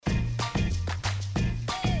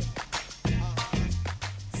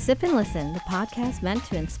Sip and Listen, the podcast meant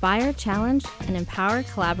to inspire, challenge, and empower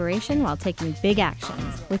collaboration while taking big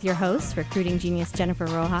actions. With your hosts, recruiting genius Jennifer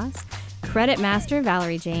Rojas, credit master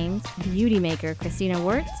Valerie James, beauty maker Christina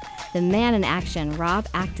Wirtz, the man in action Rob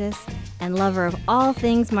Actis, and lover of all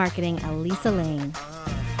things marketing Elisa Lane.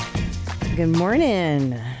 Good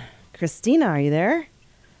morning. Christina, are you there?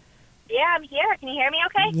 Yeah, I'm here. Can you hear me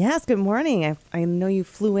okay? Yes, good morning. I know you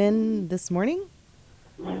flew in this morning?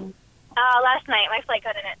 Last night. My flight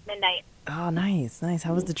got in at midnight. Oh, nice.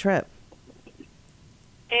 How was the trip?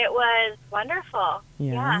 It was wonderful.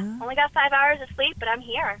 Yeah. Only got 5 hours of sleep, but I'm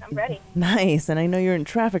here. I'm ready. Nice. And I know you're in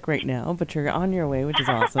traffic right now, but you're on your way, which is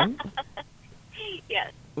awesome.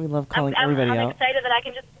 Yes. We love calling everybody out. I'm excited that I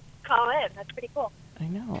can just call in. That's pretty cool. I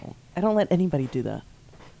know. I don't let anybody do that.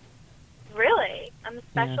 Really? I'm the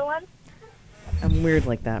special one? I'm weird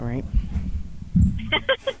like that, right?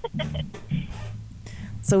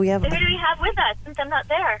 So who do we have with us since I'm not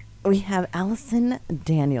there? We have Alison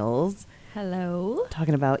Daniels. Hello.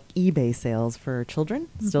 Talking about eBay sales for children.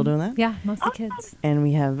 Still doing that? Yeah, mostly kids. And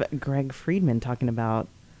we have Greg Freeman talking about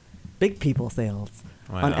big people sales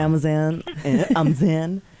on Amazon.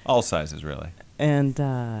 All sizes, really. And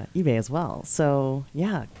eBay as well. So,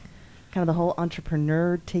 yeah, kind of the whole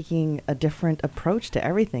entrepreneur taking a different approach to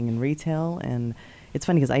everything in retail. And it's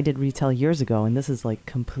funny because I did retail years ago, and this is like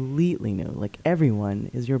completely new. Like everyone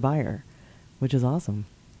is your buyer, which is awesome.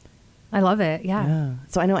 I love it. Yeah.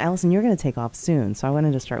 So I know, Alison, you're going to take off soon. So I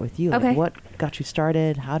wanted to start with you. Okay. Like, what got you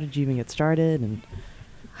started? How did you even get started? And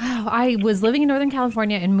I was living in Northern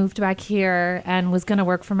California and moved back here and was going to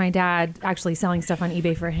work for my dad, actually selling stuff on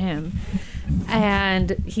eBay for him.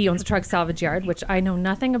 And he owns a truck salvage yard, which I know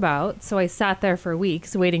nothing about. So I sat there for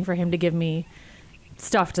weeks waiting for him to give me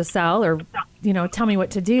stuff to sell or, tell me what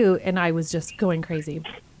to do. And I was just going crazy.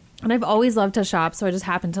 And I've always loved to shop. So I just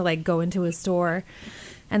happened to go into a store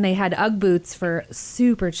and they had Ugg boots for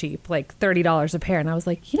super cheap, like $30 a pair. And I was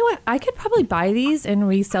like, you know what? I could probably buy these and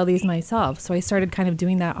resell these myself. So I started kind of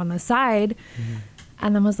doing that on the side. Mm-hmm.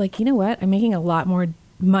 And then was like, you know what? I'm making a lot more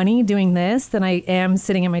money doing this than I am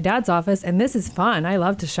sitting in my dad's office. And this is fun. I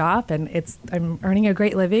love to shop and I'm earning a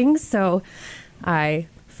great living. So I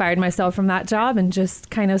fired myself from that job and just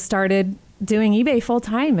kind of started doing eBay full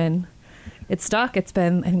time. And it stuck. I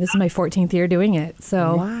think this is my 14th year doing it.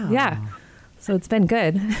 So wow. Yeah. So it's been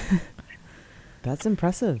good. That's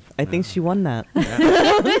impressive. I think she won that.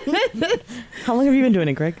 Yeah. How long have you been doing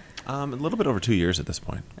it, Greg? A little bit over 2 years at this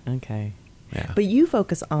point. Okay. Yeah. But you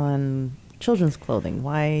focus on children's clothing.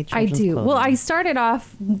 Why children's clothing? Well, I started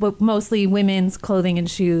off with mostly women's clothing and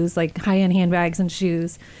shoes, like high-end handbags and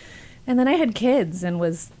shoes. And then I had kids and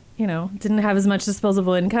was, didn't have as much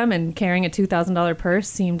disposable income, and carrying a $2,000 purse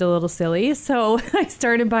seemed a little silly. So I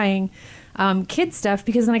started buying kids stuff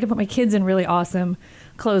because then I could put my kids in really awesome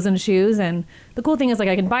clothes and shoes. And the cool thing is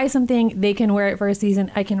I can buy something, they can wear it for a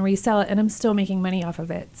season, I can resell it, and I'm still making money off of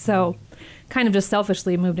it. So kind of just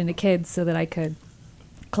selfishly moved into kids so that I could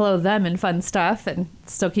clothe them in fun stuff and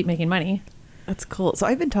still keep making money. That's cool. So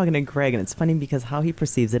I've been talking to Greg, and it's funny because how he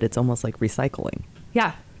perceives it, it's almost like recycling.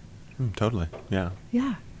 Yeah. Totally. Yeah.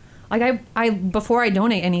 Yeah. Like I before I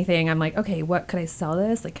donate anything, I'm like, okay, what could I sell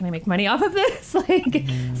this? Like, can I make money off of this?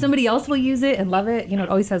 Somebody else will use it and love it. It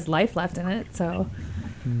always has life left in it. So.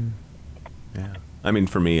 Yeah. I mean,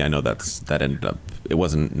 for me, I know that ended up, it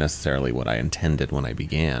wasn't necessarily what I intended when I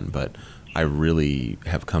began, but I really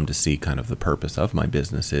have come to see kind of the purpose of my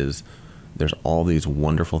business is there's all these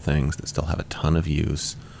wonderful things that still have a ton of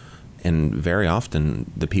use. And very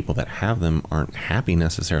often, the people that have them aren't happy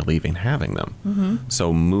necessarily even having them. Mm-hmm.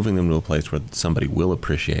 So moving them to a place where somebody will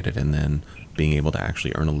appreciate it and then being able to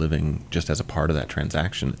actually earn a living just as a part of that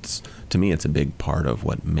transaction, to me, it's a big part of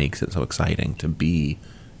what makes it so exciting to be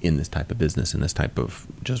in this type of business, in this type of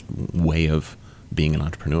just way of being an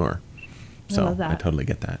entrepreneur. So I love that. I totally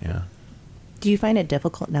get that, yeah. Do you find it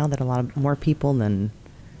difficult now that a lot more people than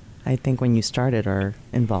I think when you started are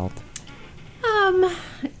involved?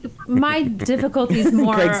 My difficulties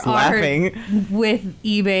more Greg's are laughing. with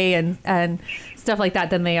eBay and stuff like that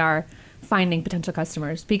than they are finding potential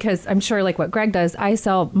customers, because I'm sure like what Greg does, I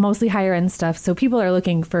sell mostly higher end stuff. So people are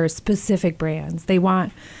looking for specific brands. They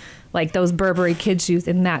want like those Burberry kid shoes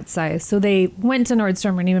in that size. So they went to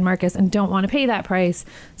Nordstrom or Neiman Marcus and don't want to pay that price.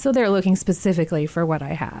 So they're looking specifically for what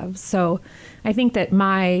I have. So I think that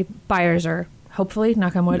my buyers are hopefully,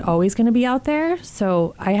 knock on wood, always going to be out there.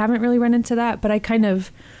 So I haven't really run into that, but I kind of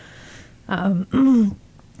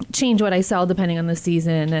change what I sell depending on the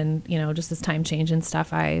season and, just as time change and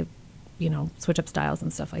stuff, I, switch up styles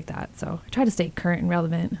and stuff like that. So I try to stay current and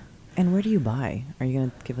relevant. And where do you buy? Are you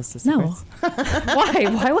going to give us the secrets? No. Why?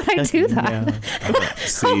 Why would I do that? Yeah.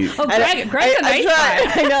 See, Greg's a nice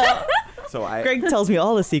guy. I know. so Greg tells me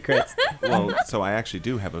all the secrets. Well, so I actually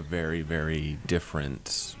do have a very, very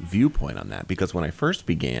different viewpoint on that, because when I first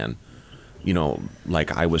began,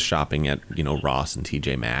 like I was shopping at, Ross and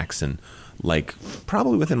TJ Maxx, and like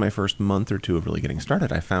probably within my first month or two of really getting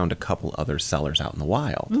started, I found a couple other sellers out in the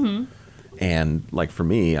wild. Mm-hmm. And like for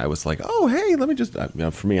me, I was like, oh, hey, let me just,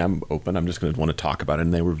 for me, I'm open. I'm just going to want to talk about it.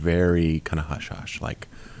 And they were very kind of hush-hush, like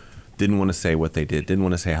didn't want to say what they did, didn't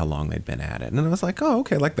want to say how long they'd been at it. And then I was like, oh,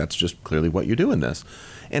 okay, like that's just clearly what you do in this.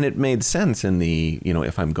 And it made sense in the,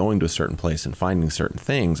 if I'm going to a certain place and finding certain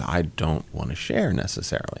things, I don't want to share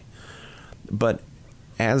necessarily. But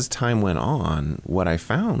as time went on, what I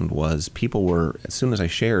found was people were, as soon as I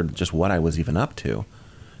shared just what I was even up to,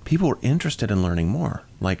 people were interested in learning more.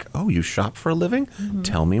 Like, oh, you shop for a living? Mm-hmm.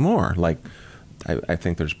 Tell me more. Like, I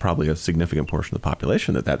think there's probably a significant portion of the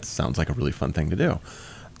population that sounds like a really fun thing to do.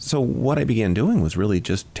 So what I began doing was really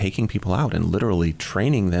just taking people out and literally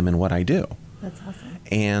training them in what I do. That's awesome.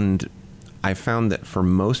 And I found that for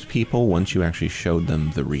most people, once you actually showed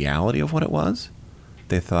them the reality of what it was,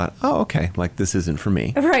 they thought, oh, okay, like this isn't for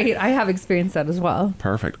me. Right. I have experienced that as well.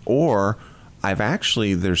 Perfect. Or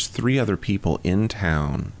there's 3 other people in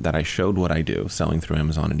town that I showed what I do, selling through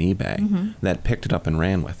Amazon and eBay, mm-hmm. that picked it up and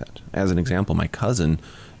ran with it. As an example, my cousin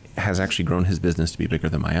has actually grown his business to be bigger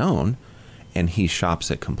than my own, and he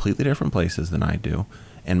shops at completely different places than I do,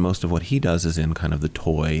 and most of what he does is in kind of the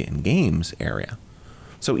toy and games area.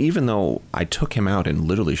 So even though I took him out and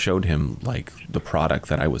literally showed him like the product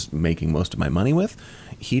that I was making most of my money with,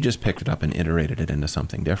 he just picked it up and iterated it into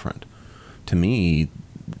something different. To me,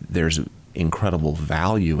 there's incredible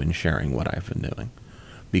value in sharing what I've been doing,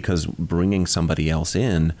 because bringing somebody else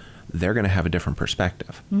in, they're going to have a different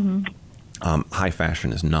perspective. Mm-hmm. High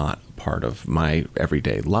fashion is not part of my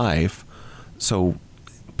everyday life. So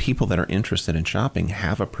people that are interested in shopping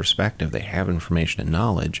have a perspective, they have information and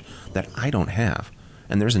knowledge that I don't have.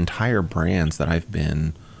 And there's entire brands that I've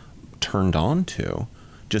been turned on to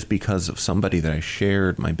just because of somebody that I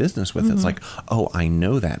shared my business with. Mm-hmm. It's like, oh, I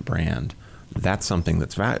know that brand. That's something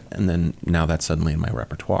that's and then now that's suddenly in my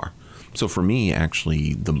repertoire. So for me,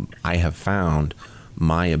 actually, I have found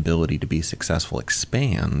my ability to be successful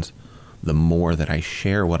expands the more that I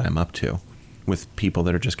share what I'm up to with people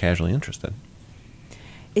that are just casually interested.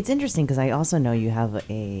 It's interesting because I also know you have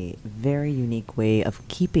a very unique way of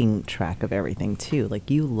keeping track of everything too. Like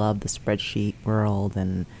you love the spreadsheet world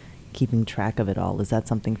and keeping track of it all. Is that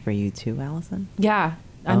something for you too, Alison? Yeah.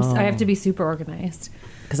 I have to be super organized.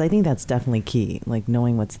 Because I think that's definitely key. Like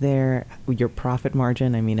knowing what's there, your profit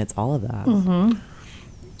margin. I mean, it's all of that. Mm-hmm.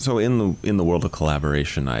 So in the world of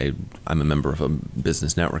collaboration, I'm a member of a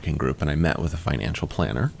business networking group, and I met with a financial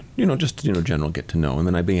planner, just general get to know him,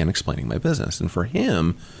 and I began explaining my business. And for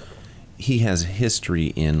him, he has history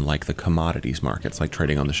in like the commodities markets, like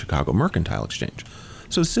trading on the Chicago Mercantile Exchange.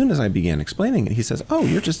 So as soon as I began explaining it, he says, oh,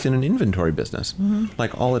 you're just in an inventory business. Mm-hmm.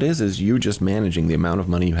 Like all it is you just managing the amount of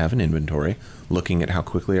money you have in inventory, looking at how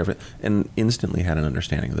quickly and instantly had an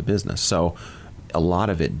understanding of the business. So a lot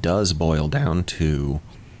of it does boil down to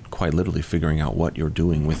quite literally figuring out what you're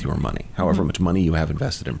doing with your money. However mm-hmm. much money you have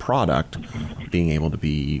invested in product, being able to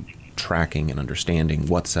be tracking and understanding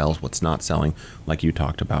what sells, what's not selling, like you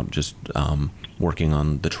talked about, just working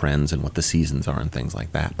on the trends and what the seasons are and things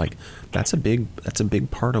like that. Like that's a big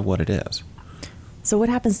part of what it is. So what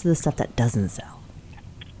happens to the stuff that doesn't sell?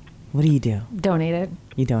 What do you do? Donate it.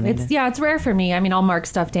 You donate it? Yeah, it's rare for me. I mean, I'll mark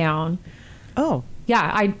stuff down. Oh.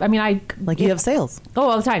 Yeah, I like you have sales. Oh,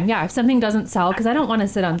 all the time. Yeah, if something doesn't sell, because I don't want to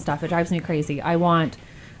sit on stuff. It drives me crazy. I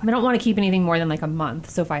don't want to keep anything more than like a month.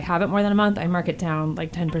 So if I have it more than a month, I mark it down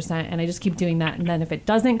like 10%, and I just keep doing that. And then if it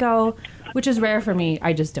doesn't go, which is rare for me,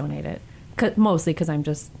 I just donate it. Mostly because I'm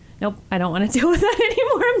just, nope, I don't want to deal with that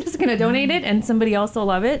anymore. I'm just going to donate it, and somebody else will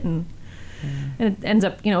love it, and it ends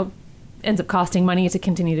up costing money to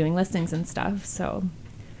continue doing listings and stuff. So.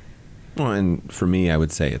 Well, and for me, I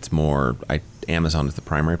would say it's more, Amazon is the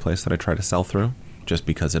primary place that I try to sell through, just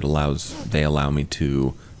because they allow me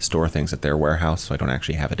to store things at their warehouse, so I don't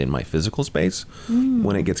actually have it in my physical space. Mm.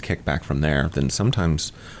 When it gets kicked back from there, then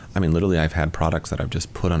sometimes, literally I've had products that I've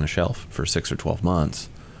just put on a shelf for 6 or 12 months,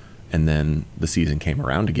 and then the season came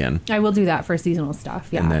around again. I will do that for seasonal stuff,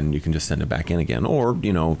 yeah. And then you can just send it back in again. Or,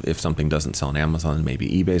 if something doesn't sell on Amazon, maybe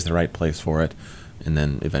eBay's the right place for it. And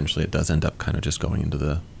then eventually it does end up kind of just going into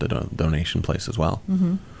the donation place as well.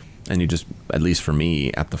 Mm-hmm. And you just, at least for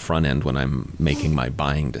me, at the front end when I'm making my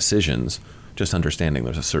buying decisions, just understanding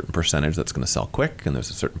there's a certain percentage that's going to sell quick, and there's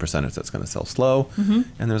a certain percentage that's going to sell slow,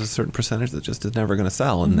 and there's a certain percentage that just is never going to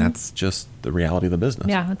sell, and that's just the reality of the business.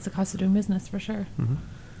 Yeah, that's the cost of doing business for sure.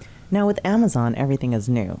 Now with Amazon, everything is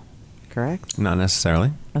new, correct? Not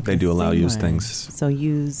necessarily. Okay, They do allow same used way. things. So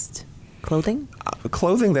used clothing?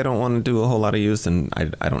 Clothing, they don't want to do a whole lot of used, and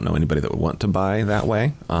I don't know anybody that would want to buy that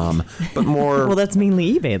way. But more... Well, that's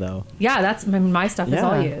mainly eBay, though. Yeah, that's my stuff is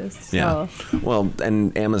all used. So. Yeah. Well,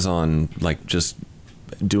 and Amazon, like, just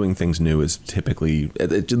doing things new is typically,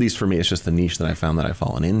 at least for me, it's just the niche that I found that I've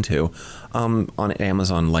fallen into. On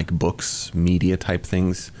Amazon, like books, media type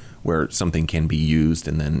things, where something can be used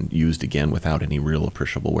and then used again without any real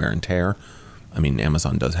appreciable wear and tear. I mean,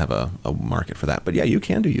 Amazon does have a market for that. But yeah, you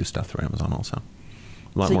can do used stuff through Amazon also.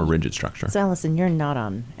 A lot more rigid structure. So, Alison, you're not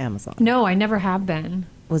on Amazon. No, I never have been.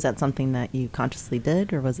 Was that something that you consciously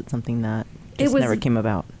did, or was it something that just never came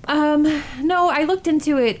about? No, I looked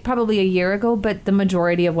into it probably a year ago, but the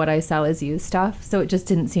majority of what I sell is used stuff, so it just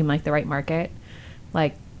didn't seem like the right market.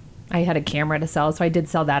 Like, I had a camera to sell, so I did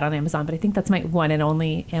sell that on Amazon, but I think that's my one and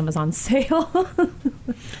only Amazon sale.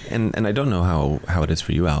 And I don't know how it is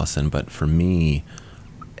for you, Alison, but for me,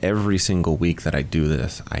 every single week that I do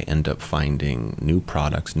this, I end up finding new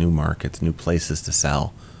products, new markets, new places to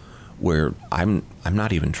sell, where I'm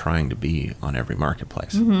not even trying to be on every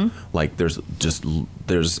marketplace. Like there's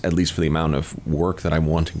at least for the amount of work that I'm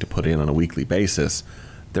wanting to put in on a weekly basis,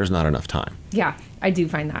 there's not enough time. Yeah, I do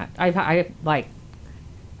find that. I like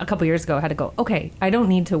a couple years ago I had to go, okay, I don't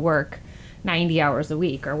need to work 90 hours a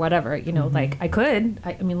week or whatever, like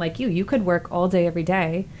I mean, like you could work all day every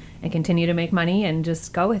day and continue to make money and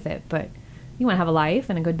just go with it, but you want to have a life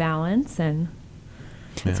and a good balance, and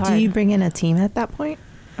it's hard. Do you bring in a team at that point,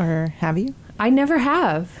 or have you? I never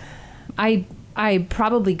have. I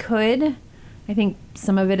probably could. I think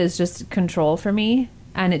some of it is just control for me,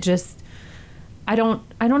 and it just I don't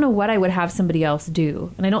know what I would have somebody else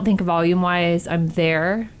do, and I don't think volume wise I'm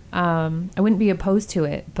there. I wouldn't be opposed to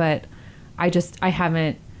it, but I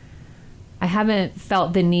haven't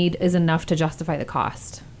felt the need is enough to justify the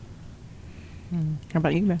cost. How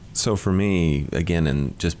about you, Ben? So for me, again,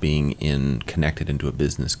 and just being connected into a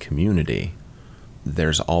business community,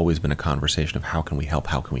 there's always been a conversation of how can we help,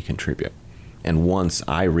 how can we contribute. And once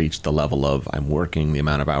I reached the level of I'm working the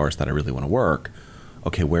amount of hours that I really want to work,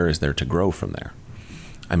 okay, where is there to grow from there?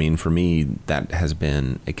 I mean, for me, that has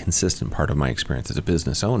been a consistent part of my experience as a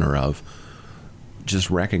business owner of just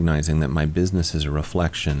recognizing that my business is a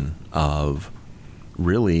reflection of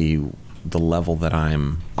really the level that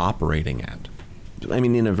I'm operating at. I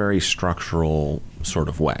mean, in a very structural sort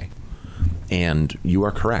of way. And you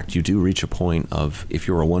are correct. You do reach a point of, if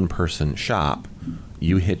you're a one-person shop,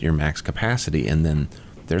 you hit your max capacity, and then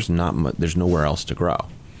there's nowhere else to grow.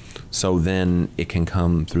 So then it can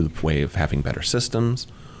come through the way of having better systems.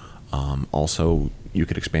 Also, you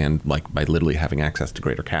could expand like by literally having access to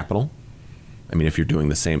greater capital. I mean, if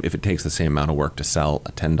it takes the same amount of work to sell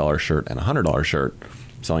a $10 shirt and a $100 shirt,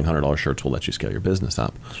 selling $100 shirts will let you scale your business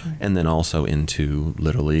up. Sure. And then also into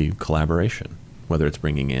literally collaboration, whether it's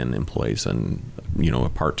bringing in employees in, a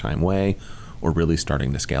part-time way or really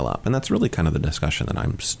starting to scale up. And that's really kind of the discussion that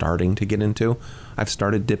I'm starting to get into. I've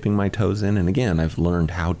started dipping my toes in, and again, I've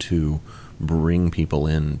learned how to bring people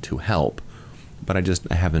in to help, but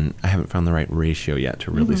I haven't found the right ratio yet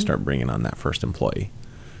to really start bringing on that first employee.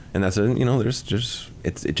 And that's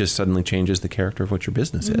it just suddenly changes the character of what your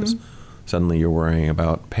business is. Suddenly you're worrying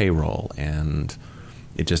about payroll, and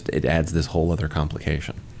it adds this whole other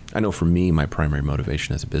complication. I know for me, my primary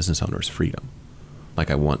motivation as a business owner is freedom. Like,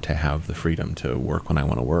 I want to have the freedom to work when I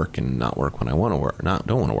want to work and not work when I want to work,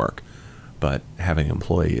 don't want to work. But having an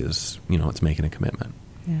employee is, it's making a commitment.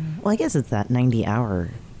 Yeah. Well, I guess it's that 90-hour.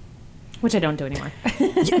 Which I don't do anymore.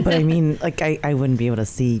 Yeah, but I mean, like, I wouldn't be able to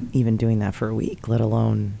see even doing that for a week, let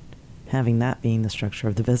alone having that being the structure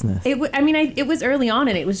of the business. It was early on,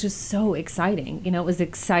 and it was just so exciting. It was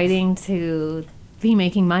exciting to be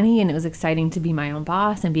making money, and it was exciting to be my own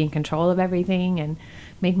boss and be in control of everything and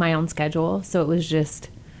make my own schedule. So it was just,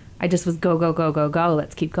 I just was go, go, go, go, go.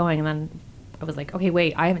 Let's keep going. And then I was like, okay,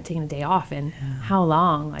 wait, I haven't taken a day off in how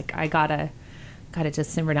long? Like, I gotta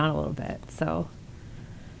just simmer down a little bit. So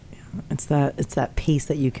it's that pace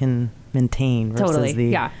that you can maintain versus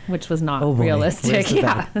totally, which was not realistic.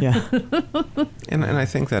 Yeah. And I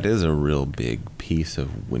think that is a real big piece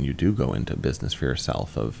of when you do go into business for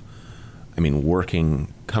yourself of,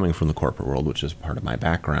 coming from the corporate world, which is part of my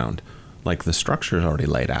background, like the structure is already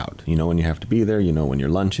laid out. You know when you have to be there, you know when your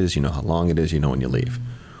lunch is, you know how long it is, you know when you leave.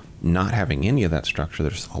 Not having any of that structure,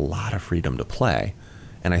 there's a lot of freedom to play.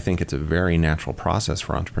 And I think it's a very natural process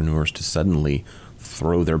for entrepreneurs to suddenly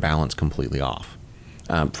throw their balance completely off.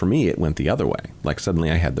 For me, it went the other way. Like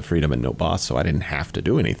suddenly I had the freedom and no boss, so I didn't have to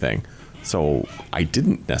do anything. So I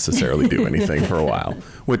didn't necessarily do anything for a while,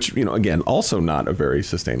 which, again, also not a very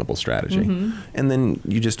sustainable strategy. Mm-hmm. And then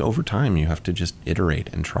you just, over time, you have to just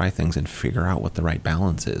iterate and try things and figure out what the right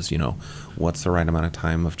balance is. What's the right amount of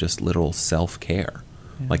time of just little self-care?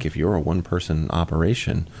 Yeah. Like if you're a one-person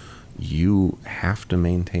operation, you have to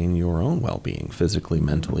maintain your own well-being physically,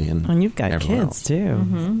 mentally, and you've got kids else. Too.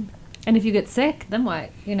 Mm-hmm. And if you get sick, then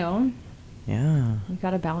what? Yeah. You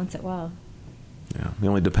got to balance it well. Yeah, the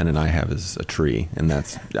only dependent I have is a tree, and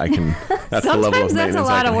that's the level of maintenance that's a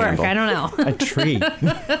lot I of can work. handle. I don't know. A tree.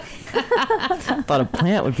 Thought a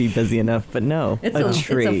plant would be busy enough, but no, it's a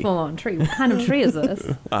tree. It's a full-on tree. What kind of tree is this?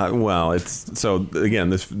 The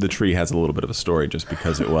tree has a little bit of a story, just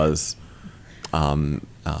because it was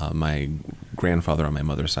my grandfather on my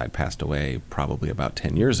mother's side passed away probably about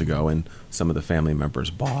 10 years ago, and some of the family members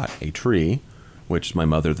bought a tree, which my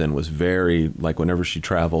mother then was very, like, whenever she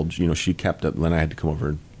traveled, she kept it. Then I had to come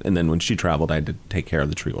over, and then when she traveled, I had to take care of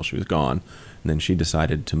the tree while she was gone. And then she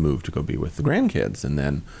decided to move to go be with the grandkids. And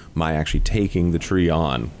then my actually taking the tree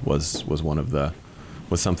on was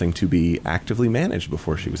something to be actively managed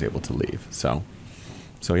before she was able to leave. So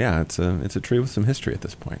yeah, it's a tree with some history at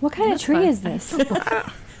this point. What kind of tree is this?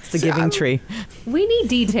 The giving tree. We need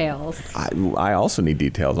details. I also need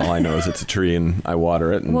details. All I know is it's a tree and I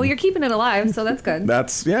water it. And well, you're keeping it alive, so that's good. Well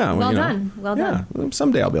done. Well done.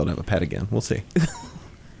 Someday I'll be able to have a pet again. We'll see.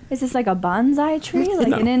 Is this like a bonsai tree,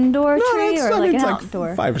 like an indoor tree, or like an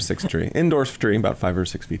outdoor? 5 or 6 tree. Indoor tree, about 5 or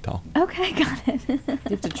 6 feet tall. Okay, got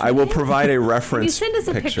it. I will provide a reference. Can you send us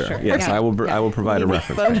a picture? Yes, yeah. I will provide a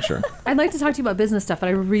reference picture. I'd like to talk to you about business stuff, but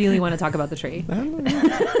I really want to talk about the tree.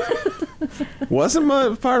 Wasn't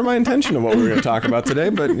part of my intention of what we were going to talk about today,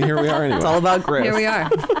 but here we are anyway. It's all about growth. Here we are.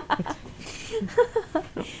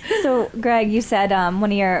 So, Greg, you said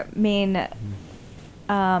one of your main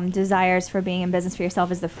desires for being in business for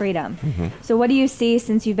yourself is the freedom. Mm-hmm. So what do you see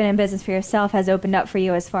since you've been in business for yourself has opened up for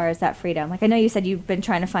you as far as that freedom? Like, I know you said you've been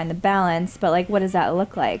trying to find the balance, but like, what does that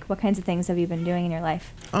look like? What kinds of things have you been doing in your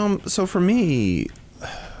life? So for me,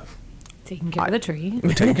 taking care of the tree.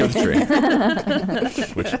 Taking care of the tree.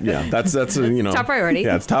 Which, yeah, that's top priority.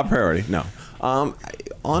 Yeah, it's top priority. No.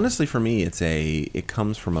 Honestly, for me, it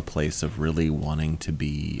comes from a place of really wanting to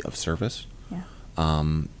be of service. Yeah.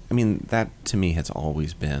 That to me has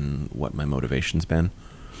always been what my motivation's been.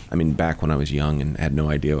 Back when I was young and had no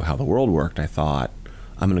idea how the world worked, I thought,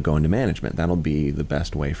 I'm going to go into management. That'll be the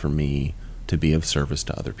best way for me to be of service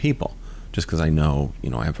to other people. Just because I know,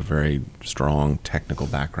 I have a very strong technical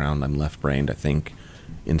background. I'm left-brained, I think,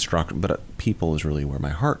 but people is really where my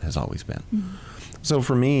heart has always been. Mm-hmm. So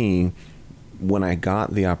for me, when I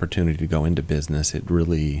got the opportunity to go into business, it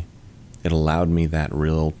allowed me that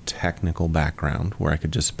real technical background where I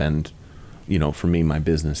could just spend, for me, my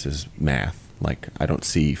business is math. Like, I don't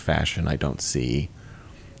see fashion. I don't see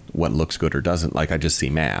what looks good or doesn't. Like, I just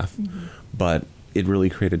see math. Mm-hmm. But it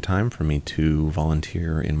really created time for me to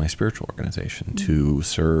volunteer in my spiritual organization, mm-hmm. to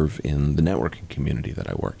serve in the networking community that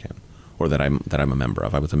I work in, or that I'm a member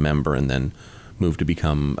of. I was a member and then moved to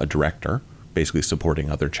become a director, basically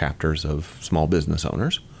supporting other chapters of small business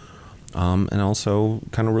owners. And also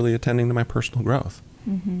kind of really attending to my personal growth.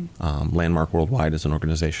 Mm-hmm. Landmark Worldwide is an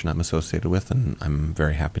organization I'm associated with, and I'm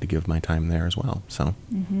very happy to give my time there as well. So,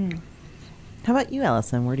 mm-hmm. How about you,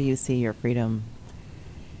 Alison? Where do you see your freedom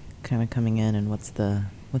kind of coming in, and what's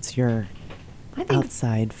your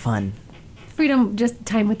outside fun? Freedom, just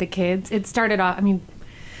time with the kids. It started off,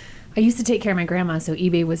 I used to take care of my grandma, so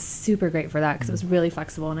eBay was super great for that because it was really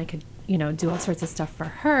flexible and I could, do all sorts of stuff for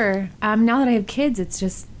her. Now that I have kids, it's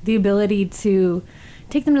just the ability to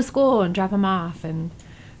take them to school and drop them off and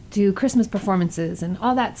do Christmas performances and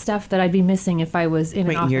all that stuff that I'd be missing if I was in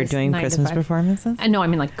an office. Wait, you're doing Christmas performances? No,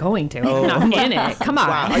 going to. Oh. Not in it. Come on.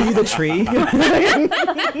 Wow. Are you the tree?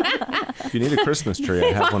 If you need a Christmas tree,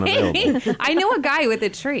 I have one available. I know a guy with a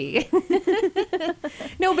tree.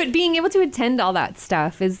 No, but being able to attend all that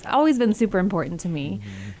stuff has always been super important to me.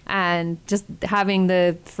 Mm-hmm. And just having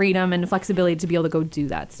the freedom and flexibility to be able to go do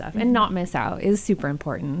that stuff and not miss out is super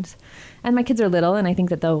important. And my kids are little, and I think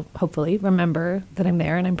that they'll hopefully remember that I'm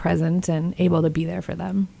there and I'm present and able to be there for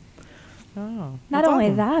them. Oh, not only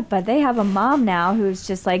awesome. That, but they have a mom now who's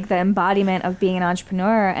just like the embodiment of being an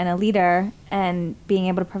entrepreneur and a leader and being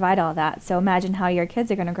able to provide all that. So imagine how your kids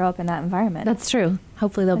are going to grow up in that environment. That's true.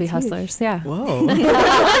 Hopefully they'll be hustlers. Huge. Yeah. Whoa.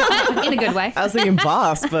 In a good way. I was thinking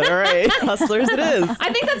boss, but all right, hustlers it is.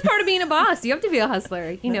 I think that's part of being a boss. You have to be a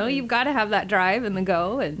hustler. You've got to have that drive and the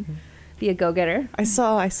go and be a go-getter. I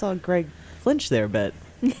saw Greg flinch there, but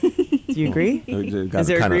Do you agree? Is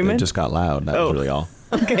there agreement? It just got loud. That was really all.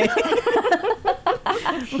 Okay.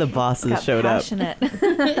 The bosses showed passionate.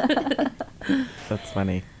 up. That's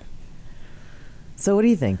funny. So what do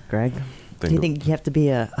you think, Greg? Do you think you have to be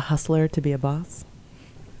a hustler to be a boss?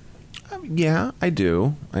 Yeah, I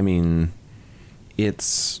do. I mean,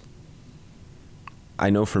 I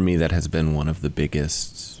know for me that has been one of the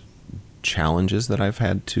biggest challenges that I've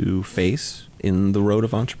had to face in the road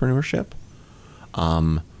of entrepreneurship.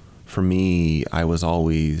 For me, I was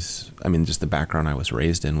always, just the background I was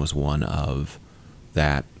raised in was one of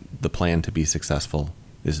that the plan to be successful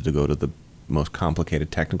is to go to the most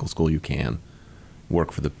complicated technical school you can,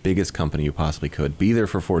 work for the biggest company you possibly could, be there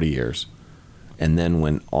for 40 years. And then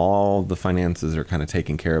when all the finances are kind of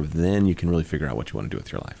taken care of, then you can really figure out what you want to do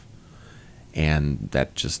with your life. And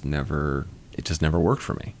that just never worked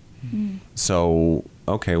for me. Mm. So,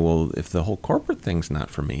 okay, well, if the whole corporate thing's not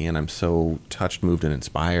for me and I'm so touched, moved, and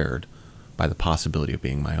inspired by the possibility of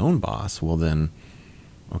being my own boss, well then,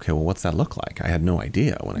 okay, well, what's that look like? I had no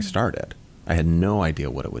idea when I started. I had no idea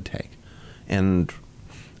what it would take. And,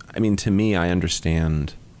 to me, I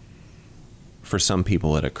understand for some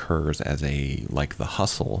people it occurs as like the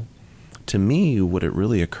hustle. To me, what it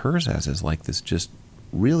really occurs as is like this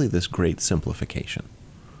great simplification.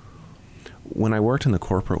 When I worked in the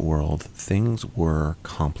corporate world, things were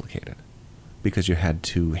complicated because you had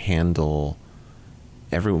to handle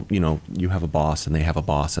you have a boss and they have a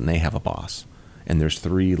boss and they have a boss. And there's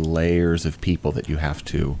 3 layers of people that you have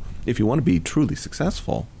to, if you want to be truly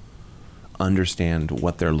successful, understand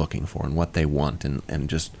what they're looking for and what they want and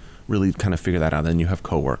just really kind of figure that out. Then you have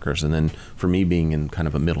coworkers. And then for me being in kind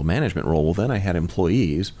of a middle management role, well, then I had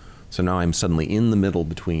employees. So now I'm suddenly in the middle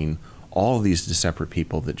between all of these separate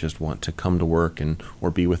people that just want to come to work or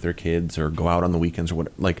be with their kids or go out on the weekends or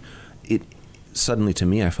whatever. Like it suddenly to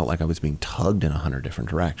me, I felt like I was being tugged in 100 different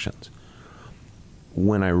directions.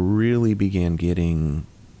 When I really began getting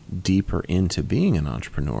deeper into being an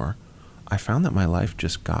entrepreneur, I found that my life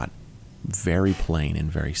just got very plain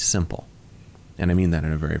and very simple. And I mean that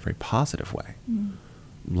in a very, very positive way. Mm.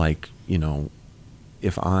 Like,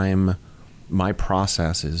 if my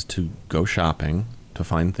process is to go shopping to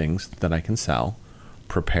find things that I can sell,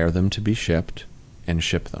 prepare them to be shipped, and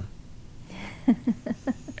ship them.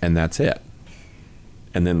 And that's it.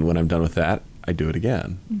 And then when I'm done with that, I do it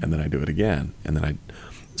again, and then I do it again, and then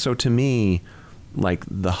so to me, like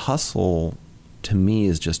the hustle to me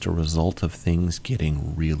is just a result of things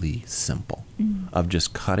getting really simple, of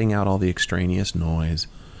just cutting out all the extraneous noise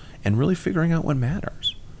and really figuring out what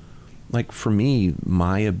matters. Like for me,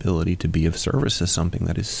 my ability to be of service is something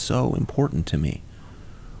that is so important to me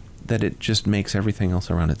that it just makes everything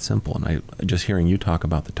else around it simple. And I just hearing you talk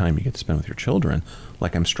about the time you get to spend with your children,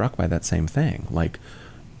 like I'm struck by that same thing. Like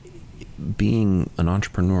being an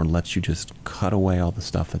entrepreneur lets you just cut away all the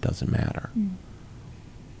stuff that doesn't matter.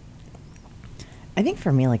 I think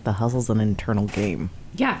for me, like the hustle's an internal game.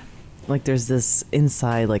 Yeah. Like there's this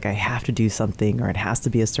inside, like I have to do something or it has to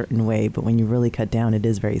be a certain way. But when you really cut down, it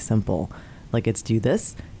is very simple. Like it's do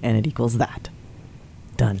this and it equals that.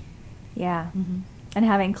 Done. Yeah. Mm-hmm. And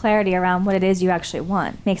having clarity around what it is you actually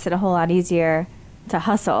want makes it a whole lot easier to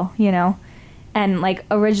hustle, And like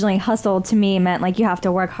originally hustle to me meant like you have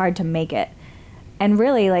to work hard to make it. And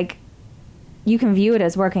really like you can view it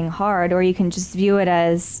as working hard or you can just view it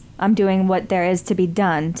as I'm doing what there is to be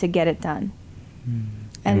done to get it done.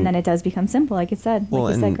 And then it does become simple, like you said,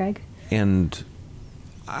 Greg. And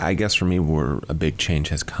I guess for me where a big change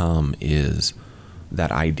has come is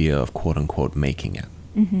that idea of quote unquote making it.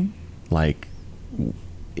 Mm-hmm. Like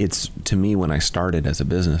it's to me when I started as a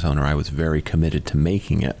business owner, I was very committed to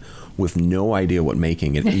making it with no idea what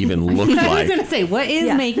making it even looked like. I was going to say, what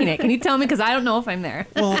is making it? Can you tell me? Because I don't know if I'm there.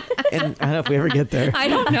 Well, and I don't know if we ever get there. I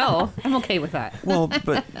don't know. I'm okay with that. Well,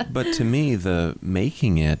 but to me, the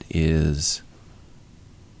making it is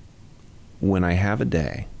when I have a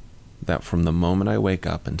day that from the moment I wake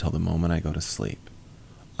up until the moment I go to sleep,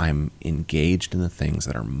 I'm engaged in the things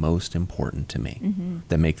that are most important to me,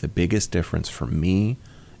 that make the biggest difference for me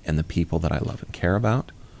and the people that I love and care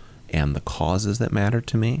about, and the causes that matter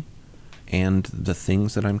to me, and the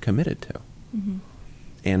things that I'm committed to. Mm-hmm.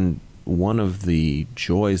 And one of the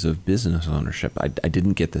joys of business ownership, I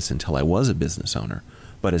didn't get this until I was a business owner,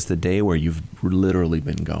 but it's the day where you've literally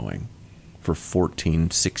been going for 14,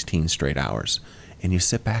 16 straight hours, and you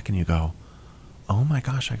sit back and you go, oh my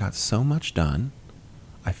gosh, I got so much done.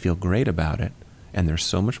 I feel great about it, and there's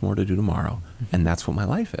so much more to do tomorrow, and that's what my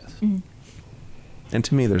life is. Mm-hmm. And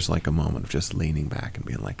to me, there's like a moment of just leaning back and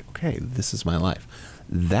being like, okay, this is my life.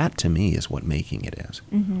 That to me is what making it is.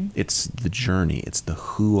 Mm-hmm. It's the journey. It's the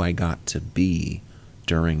who I got to be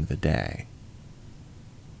during the day,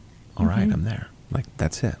 all right, I'm there. Like,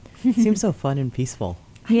 that's it. Seems so fun and peaceful.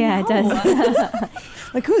 Yeah, it does.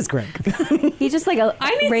 Like, who is Greg? He's just like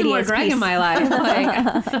I need some more Greg in my life.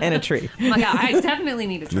 Like, And a tree. like, I definitely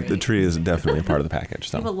need a tree. The tree is definitely a part of the package.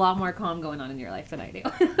 So. You have a lot more calm going on in your life than I do.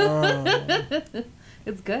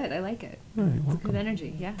 It's good. I like it. It's good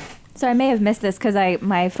energy. Yeah. So I may have missed this because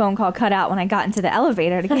my phone call cut out when I got into the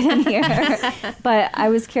elevator to get in here. But I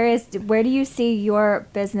was curious, where do you see your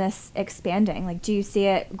business expanding? Like, do you see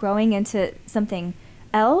it growing into something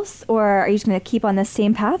else, or are you just going to keep on the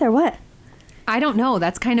same path, or what? I don't know.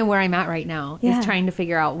 That's kind of where I'm at right now, is trying to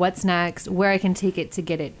figure out what's next, where I can take it to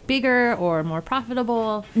get it bigger or more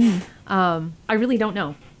profitable. I really don't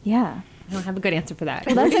know. Yeah. I don't have a good answer for that.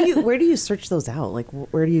 Where do you search those out? Like,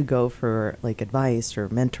 where do you go for like advice or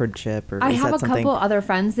mentorship? Or I is have that a couple other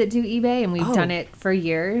friends that do eBay, and we've Oh. done it for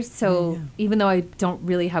years. So even though I don't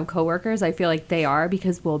really have coworkers, I feel like they are,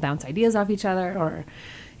 because we'll bounce ideas off each other, or,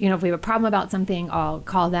 you know, if we have a problem about something, I'll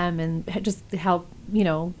call them and just help, you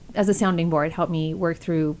know, as a sounding board, help me work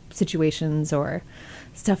through situations or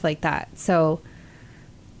stuff like that. So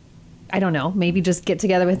I don't know, maybe just get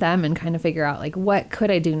together with them and kind of figure out, like, what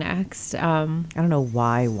could I do next? I don't know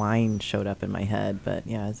why wine showed up in my head, but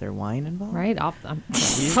yeah, is there wine involved? Right.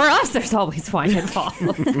 For us, there's always wine involved.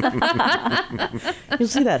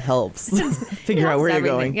 Usually that helps figure out where you're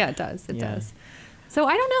going. Yeah, it does. It does. So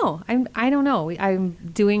I don't know. I don't know. I'm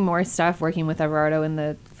doing more stuff, working with Everardo in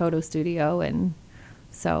the photo studio, and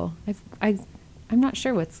so I'm not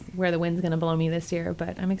sure where the wind's going to blow me this year,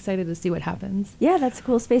 but I'm excited to see what happens. Yeah, that's a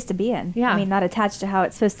cool space to be in. Yeah. I mean, not attached to how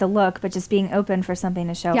it's supposed to look, but just being open for something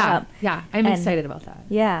to show up. Yeah, I'm excited about that.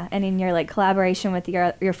 Yeah, and in your like collaboration with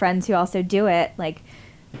your friends who also do it, like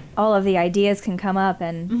all of the ideas can come up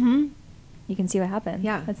and you can see what happens.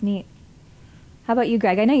 Yeah. That's neat. How about you,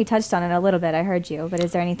 Greg? I know you touched on it a little bit. I heard you, but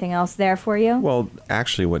is there anything else there for you? Well,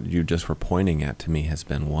 actually, what you just were pointing at to me has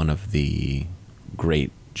been one of the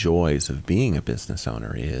great joys of being a business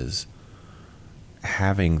owner, is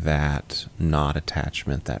having that not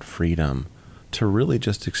attachment, that freedom to really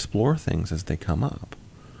just explore things as they come up.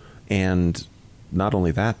 And not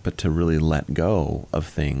only that, but to really let go of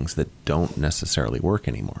things that don't necessarily work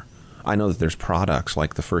anymore. I know that there's products,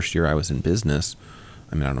 like the first year I was in business,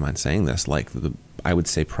 I mean, I don't mind saying this, like I would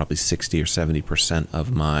say probably 60 or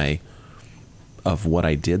 70% of what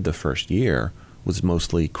I did the first year was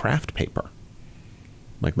mostly craft paper.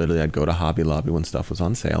 Like, literally, I'd go to Hobby Lobby when stuff was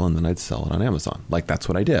on sale, and then I'd sell it on Amazon. Like, that's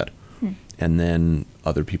what I did. And then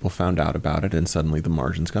other people found out about it, and suddenly the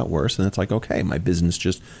margins got worse, and it's like, okay, my business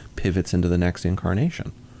just pivots into the next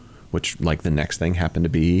incarnation, which, like, the next thing happened to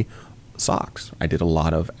be socks. I did a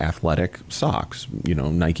lot of athletic socks, you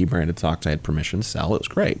know, Nike branded socks. I had permission to sell. It was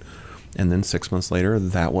great. And then 6 months later,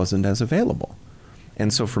 that wasn't as available.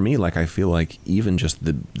 And so for me, like, I feel like even just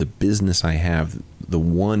the business I have, the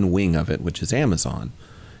one wing of it, which is Amazon,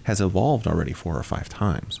 has evolved already 4 or 5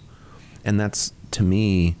 times. And that's, to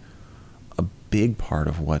me, a big part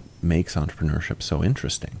of what makes entrepreneurship so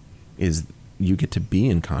interesting, is you get to be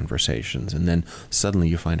in conversations, and then suddenly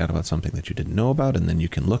you find out about something that you didn't know about, and then you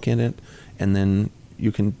can look in it, and then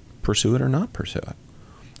you can pursue it or not pursue it.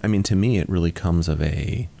 I mean, to me, it really comes of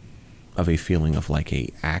a feeling of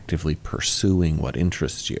like actively pursuing what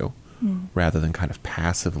interests you, rather than kind of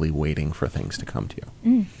passively waiting for things to come to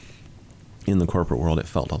you. In the corporate world, it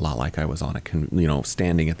felt a lot like I was on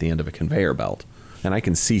standing at the end of a conveyor belt, and I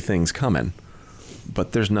can see things coming,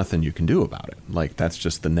 but there's nothing you can do about it. Like, that's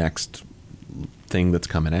just the next thing that's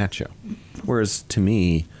coming at you. Whereas to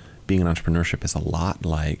me, being in entrepreneurship is a lot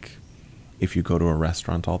like if you go to a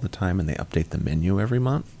restaurant all the time and they update the menu every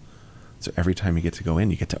month. So every time you get to go in,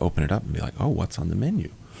 you get to open it up and be like, oh, what's on the menu?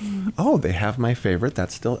 Oh, they have my favorite.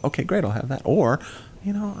 That's still, okay, great, I'll have that. Or,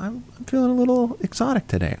 you know, I'm feeling a little exotic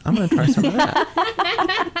today. I'm going to try some of that.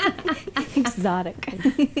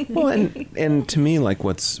 Exotic. Well, and to me, like,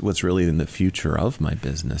 what's really in the future of my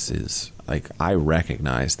business is, like, I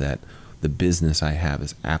recognize that the business I have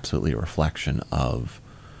is absolutely a reflection of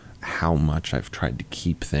how much I've tried to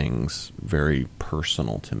keep things very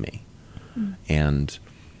personal to me. And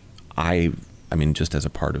I mean, just as a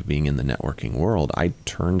part of being in the networking world, I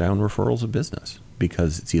turn down referrals of business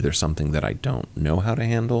because it's either something that I don't know how to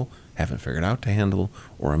handle, haven't figured out to handle,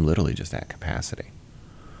 or I'm literally just at capacity.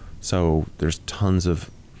 So there's tons of,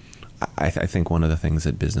 I think one of the things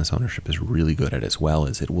that business ownership is really good at as well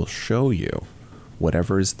is it will show you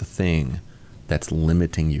whatever is the thing that's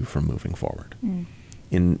limiting you from moving forward.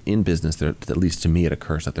 In business, there, at least to me, it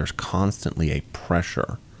occurs that there's constantly a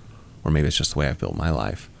pressure, or maybe it's just the way I've built my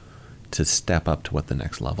life, to step up to what the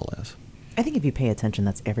next level is. I think if you pay attention,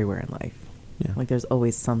 that's everywhere in life. Yeah. Like there's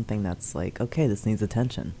always something that's like, okay, this needs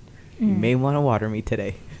attention. You may want to water me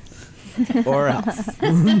today. Or else.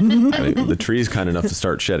 I mean, the tree's kind enough to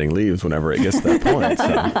start shedding leaves whenever it gets to that point. So.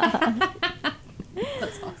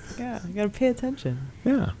 That's awesome. Yeah, you got to pay attention.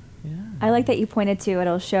 Yeah. Yeah. I like that you pointed to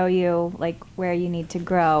it'll show you like where you need to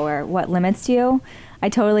grow or what limits you. I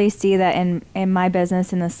totally see that in my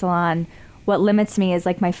business in the salon. What limits me is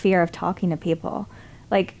like my fear of talking to people.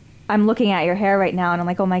 Like I'm looking at your hair right now and I'm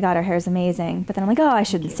like, oh my God, her hair is amazing. But then I'm like, oh, I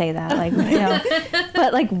shouldn't say that. Like, you know,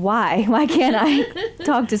 but like, why? Why can't I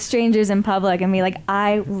talk to strangers in public and be like,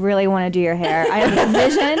 I really want to do your hair. I have a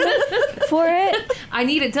vision for it. I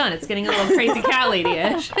need it done. It's getting a little crazy cat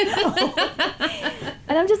lady-ish.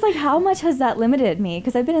 And I'm just like, how much has that limited me?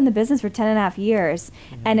 Because I've been in the business for 10 and a half years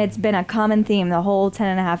and it's been a common theme the whole 10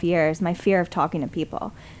 and a half years, my fear of talking to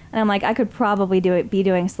people. And I'm like, I could probably be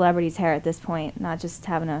doing celebrities' hair at this point, not just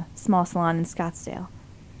having a small salon in Scottsdale.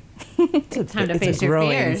 Time to face your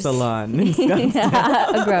fears. Salon in Scottsdale.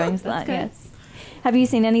 Yeah, a growing salon, yes. Have you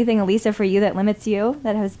seen anything, Elisa, for you that limits you,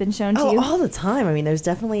 that has been shown to you? All the time. I mean, there's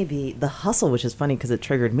definitely the hustle, which is funny because it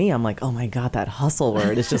triggered me. I'm like, oh my God, that hustle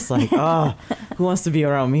word. It's just like, oh, who wants to be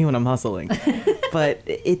around me when I'm hustling? But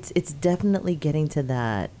it's definitely getting to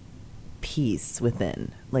that peace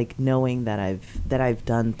within, like knowing that I've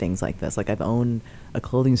done things like this. Like I've owned a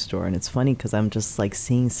clothing store, and it's funny because I'm just like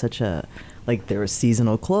seeing such a, like there was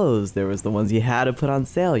seasonal clothes, there was the ones you had to put on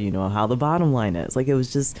sale, you know how the bottom line is. Like it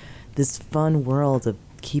was just this fun world of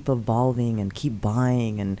keep evolving and keep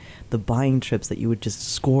buying, and the buying trips that you would just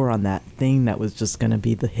score on that thing that was just going to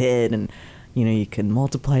be the hit, and you know you can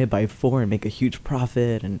multiply it by 4 and make a huge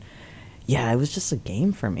profit. And yeah, it was just a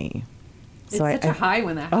game for me. It's such a high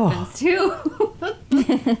when that happens, too.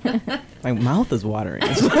 My mouth is watering.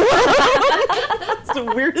 It's the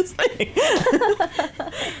weirdest thing.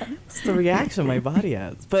 It's the reaction my body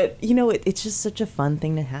has. But, you know, it's just such a fun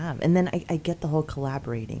thing to have. And then I get the whole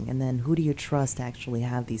collaborating. And then who do you trust to actually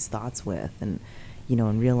have these thoughts with? And, you know,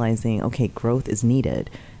 and realizing, okay, growth is needed.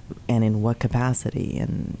 And in what capacity?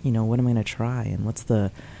 And, you know, what am I going to try? And what's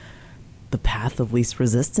the path of least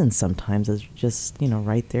resistance sometimes is just, you know,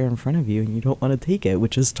 right there in front of you, and you don't want to take it,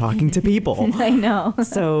 which is talking to people. I know.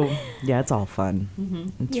 So, yeah, it's all fun.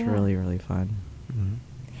 Mm-hmm. It's really, really fun. Mm-hmm.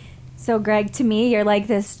 So, Greg, to me, you're like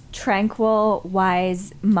this tranquil,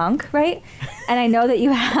 wise monk, right? And I know that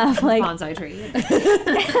you have like bonsai tree.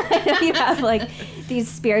 I know you have like these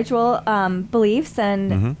spiritual beliefs,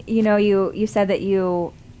 and you know, you said that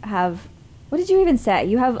you have. What did you even say?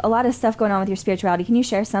 You have a lot of stuff going on with your spirituality. Can you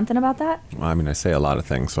share something about that? Well, I mean, I say a lot of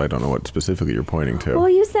things, so I don't know what specifically you're pointing to. Well,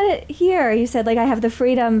 you said it here. You said, like, I have the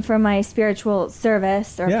freedom from my spiritual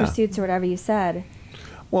service or pursuits or whatever you said.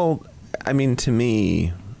 Well, I mean, to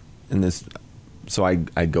me, in this, so I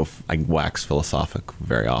wax philosophic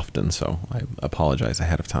very often, so I apologize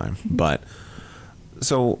ahead of time. But,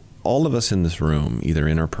 so all of us in this room, either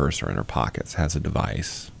in our purse or in our pockets, has a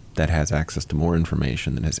device that has access to more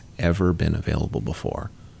information than has ever been available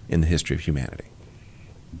before in the history of humanity.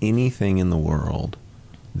 Anything in the world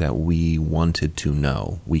that we wanted to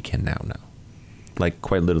know, we can now know. Like,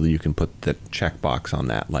 quite literally, you can put the checkbox on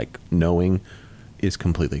that, like, knowing is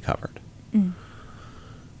completely covered.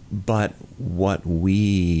 But what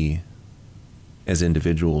we, as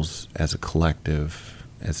individuals, as a collective,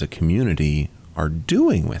 as a community, are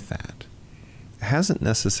doing with that hasn't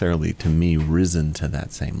necessarily, to me, risen to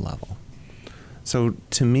that same level. So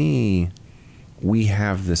to me, we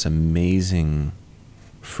have this amazing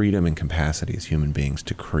freedom and capacity as human beings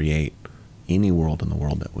to create any world in the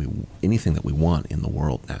world anything that we want in the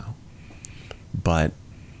world now. But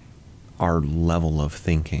our level of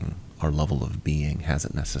thinking, our level of being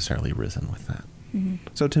hasn't necessarily risen with that.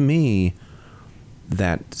 So to me,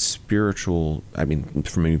 that spiritual, I mean,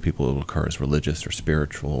 for many people it'll occur as religious or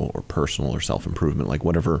spiritual or personal or self-improvement, like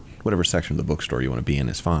whatever section of the bookstore you want to be in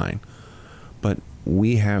is fine. But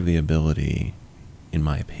we have the ability, in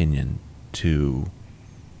my opinion, to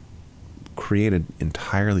create an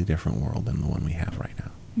entirely different world than the one we have right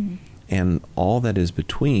now. And all that is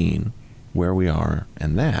between where we are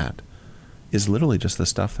and that is literally just the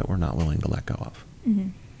stuff that we're not willing to let go of.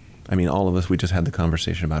 I mean, all of us, we just had the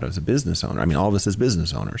conversation about it as a business owner. I mean, all of us as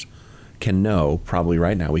business owners can know probably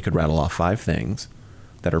right now we could rattle off 5 things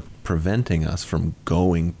that are preventing us from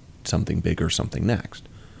going something big or something next.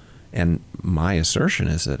 And my assertion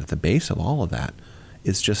is that at the base of all of that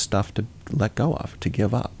is just stuff to let go of, to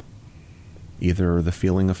give up. Either the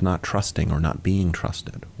feeling of not trusting or not being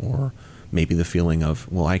trusted, or maybe the feeling of,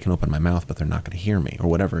 well, I can open my mouth, but they're not going to hear me, or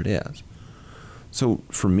whatever it is. So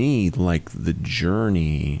for me, like, the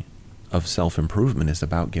journey of self-improvement is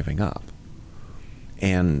about giving up.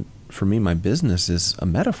 And for me, my business is a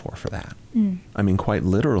metaphor for that. I mean, quite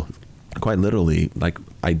literally, like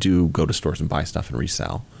I do go to stores and buy stuff and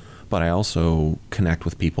resell, but I also connect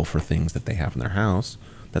with people for things that they have in their house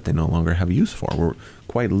that they no longer have use for.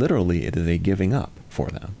 Quite literally, it is a giving up for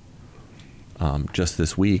them. Just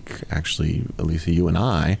this week, actually, Elisa, you and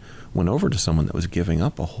I went over to someone that was giving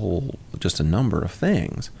up just a number of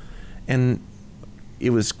things. And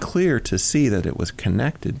it was clear to see that it was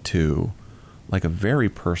connected to like a very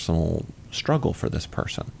personal struggle for this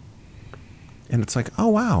person. And it's like, oh,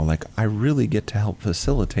 wow, like I really get to help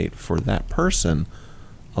facilitate for that person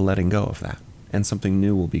a letting go of that. And something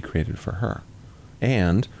new will be created for her.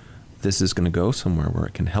 And this is going to go somewhere where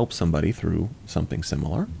it can help somebody through something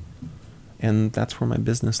similar. And that's where my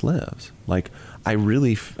business lives. Like,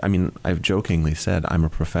 I've jokingly said I'm a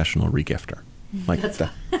professional regifter. Like, that's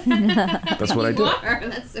what I do.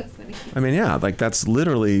 That's so funny. I mean, yeah, like that's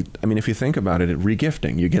literally, I mean, if you think about it,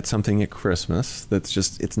 regifting, you get something at Christmas that's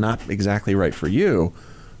just, it's not exactly right for you.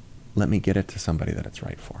 Let me get it to somebody that it's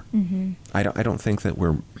right for. Mm-hmm. I don't think that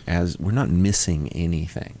we're not missing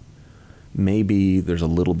anything. Maybe there's a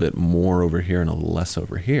little bit more over here and a little less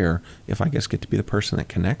over here. If I just get to be the person that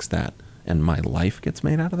connects that and my life gets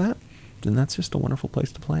made out of that, then that's just a wonderful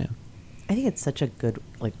place to play in. I think it's such a good,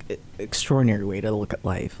 like, extraordinary way to look at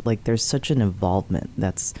life. Like, there's such an involvement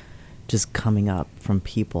that's just coming up from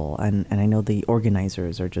people. And I know the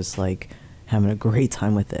organizers are just, like, having a great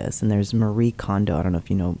time with this. And there's Marie Kondo. I don't know if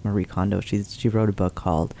you know Marie Kondo. She wrote a book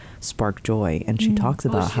called Spark Joy. And she talks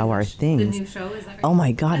about how our things... The new show, is that right? Oh,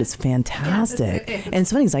 my God, it's fantastic. And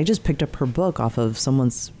it's funny because I just picked up her book off of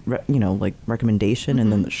someone's, recommendation. And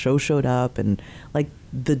then the show showed up. And, like,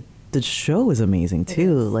 the show is amazing,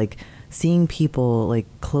 too. Like... seeing people like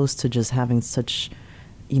close to just having such,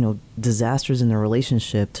 disasters in their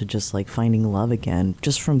relationship to just like finding love again,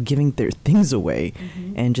 just from giving their things away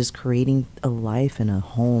and just creating a life and a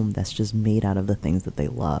home that's just made out of the things that they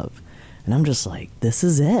love. And I'm just like, this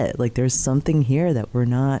is it. Like there's something here that we're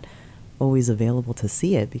not always available to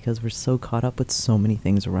see it because we're so caught up with so many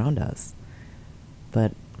things around us.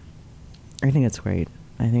 But I think it's great.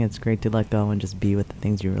 I think it's great to let go and just be with the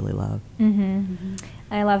things you really love.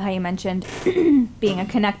 I love how you mentioned being a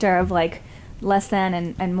connector of like less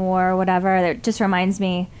than and more or whatever. That just reminds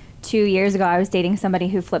me, 2 years ago I was dating somebody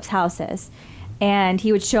who flips houses, and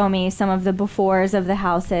he would show me some of the befores of the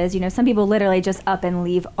houses. Some people literally just up and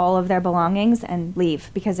leave all of their belongings and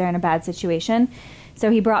leave because they're in a bad situation.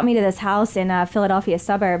 So he brought me to this house in a Philadelphia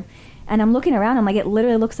suburb, and I'm looking around, I'm like, it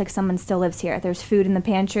literally looks like someone still lives here. There's food in the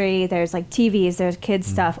pantry, there's like TVs, there's kids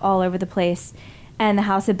stuff all over the place. And the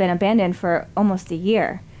house had been abandoned for almost a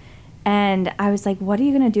year. And I was like, what are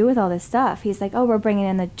you going to do with all this stuff? He's like, oh, we're bringing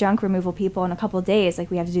in the junk removal people in a couple of days.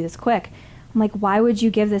 Like, we have to do this quick. I'm like, why would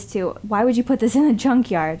you put this in a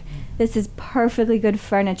junkyard? This is perfectly good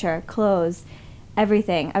furniture, clothes,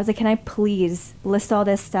 everything. I was like, can I please list all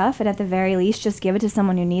this stuff and at the very least just give it to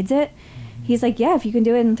someone who needs it? He's like, yeah, if you can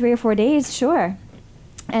do it in 3 or 4 days, sure.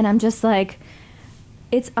 And I'm just like,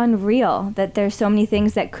 it's unreal that there's so many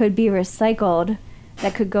things that could be recycled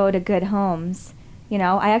that could go to good homes.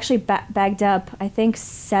 I actually bagged up, I think,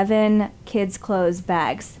 7 kids' clothes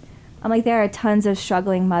bags. I'm like, there are tons of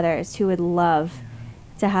struggling mothers who would love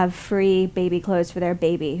to have free baby clothes for their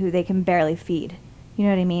baby who they can barely feed. You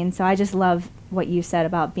know what I mean? So I just love what you said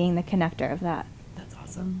about being the connector of that. That's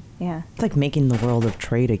awesome. Yeah. It's like making the world of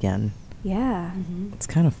trade again. Yeah. It's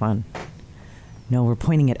kind of fun. No, we're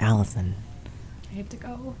pointing at Alison. I have to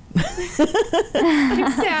go.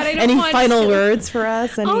 I'm sad. I don't Any want final to. words for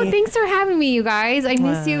us? Thanks for having me, you guys. I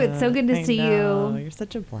miss you. It's so good to see you. You're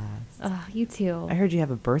such a blast. You too. I heard you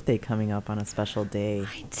have a birthday coming up on a special day.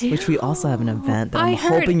 I do. Which we also have an event that I'm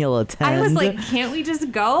hoping you'll attend. I was like, can't we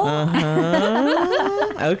just go?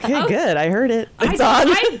 Okay, good. I heard it. It's I on.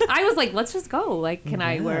 I was like, let's just go. Like, can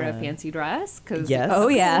I wear a fancy dress? Yes. Oh,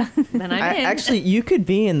 yeah. Then I'm in. Actually, you could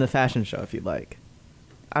be in the fashion show if you'd like.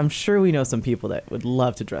 I'm sure we know some people that would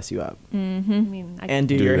love to dress you up. Mm-hmm. I mean, and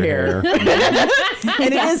do your hair. And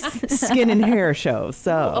it is skin and hair show,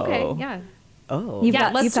 so. Okay, yeah. Oh. You've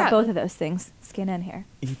let's got chat. both of those things, skin and hair.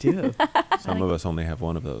 You do. Some of us only have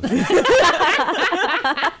one of those.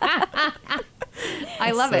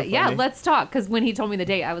 I love so it. Yeah, funny. let's talk. Because when he told me the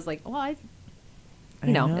date, I was like, well,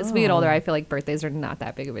 as we get older, I feel like birthdays are not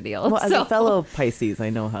that big of a deal. Well, as so. a fellow Pisces, I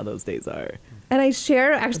know how those days are. And I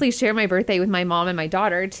actually share my birthday with my mom and my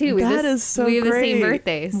daughter too. That is so We have the great. same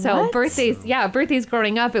birthday. So What? birthdays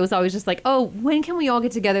growing up, it was always just like, oh, when can we all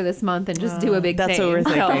get together this month and just do a big That's thing? what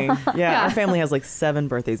we're So, thinking. Yeah. Our family has like 7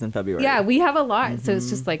 birthdays in February. yeah, we have a lot. So it's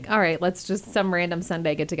just like, all right, let's just some random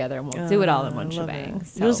Sunday get together and we'll do it all in one I love shebang. it.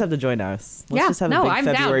 So. You'll just have to join us. Let's yeah, just have no, a big I'm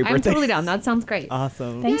February down. birthday. I'm totally down. That sounds great.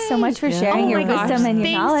 Awesome. Thanks so much for sharing Oh your my gosh. wisdom and your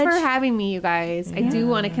Thanks knowledge. for having me, you guys. I do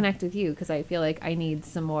want to connect with you because I feel like I need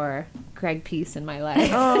some more Greg peace in my life.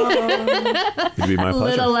 It'd be my A pleasure.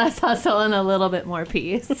 little less hustle and a little bit more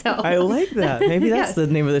peace. So I like that. Maybe that's Yes. the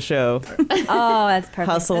name of the show. Oh, that's perfect.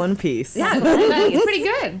 Hustle and Peace. yeah, it's pretty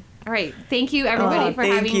good. All right, thank you everybody for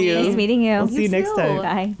thank having you. Nice me. meeting you. We'll see you next too. time.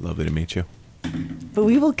 Bye. Lovely to meet you. But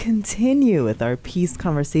we will continue with our peace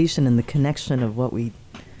conversation and the connection of what we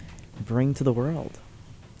bring to the world.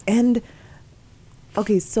 And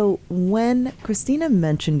okay, so when Christina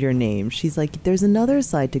mentioned your name, she's like, there's another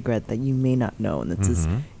side to Gret that you may not know. And it's this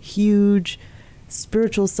huge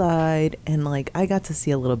spiritual side. And like, I got to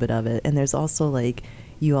see a little bit of it. And there's also like,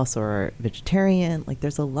 you also are vegetarian. Like,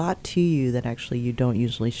 there's a lot to you that actually you don't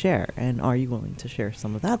usually share. And are you willing to share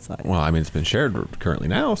some of that side? Well, I mean, it's been shared currently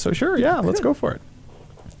now, so sure, yeah, let's go for it.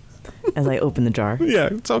 As I open the jar. Yeah,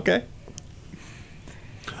 it's okay.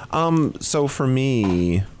 So for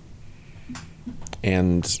me,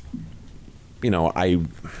 and you know,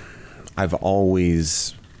 I've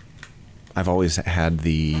always had I've always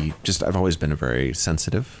been a very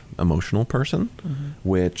sensitive, emotional person,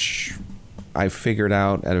 which I figured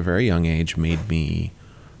out at a very young age made me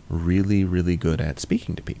really, really good at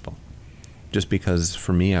speaking to people. Just because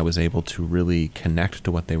for me, I was able to really connect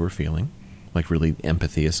to what they were feeling. Like, really,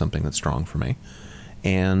 empathy is something that's strong for me.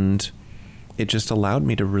 And it just allowed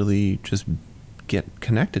me to really just get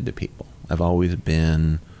connected to people. I've always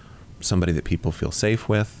been somebody that people feel safe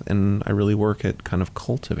with, and I really work at kind of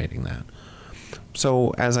cultivating that. So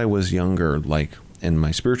as I was younger, like in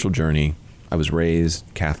my spiritual journey, I was raised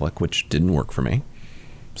Catholic, which didn't work for me.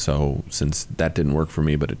 So since that didn't work for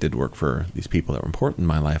me, but it did work for these people that were important in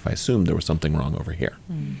my life, I assumed there was something wrong over here,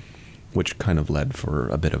 which kind of led for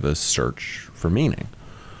a bit of a search for meaning.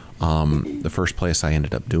 The first place I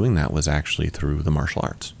ended up doing that was actually through the martial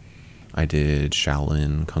arts. I did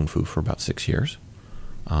Shaolin Kung Fu for about 6 years,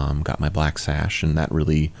 got my black sash, and that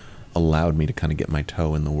really allowed me to kind of get my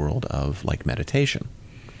toe in the world of like meditation.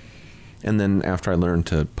 And then after I learned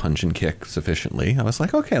to punch and kick sufficiently, I was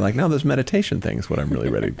like, okay, like now this meditation thing is what I'm really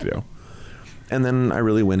ready to do. And then I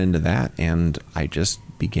really went into that, and I just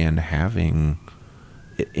began having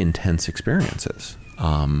intense experiences.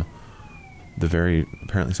 Apparently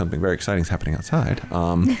something very exciting is happening outside.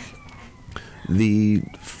 The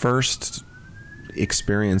first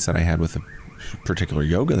experience that I had with a particular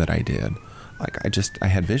yoga that I did, like I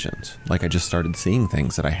had visions. Like I just started seeing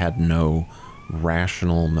things that I had no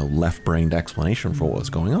rational, no left-brained explanation for what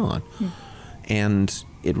was going on. And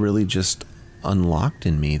it really just unlocked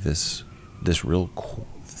in me this real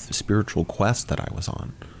spiritual quest that I was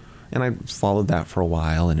on. And I followed that for a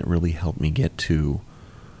while, and it really helped me get to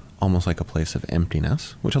almost like a place of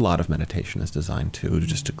emptiness, which a lot of meditation is designed to,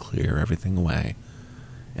 just to clear everything away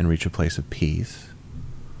and reach a place of peace.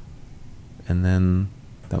 And then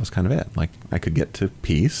that was kind of it. Like I could get to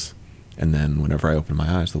peace, and then whenever I opened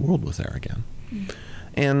my eyes, the world was there again.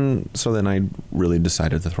 And so then I really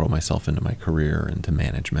decided to throw myself into my career, into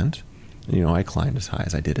management. You know, I climbed as high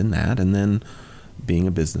as I did in that, and then being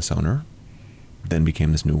a business owner then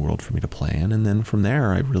became this new world for me to play in. And then from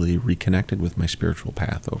there, I really reconnected with my spiritual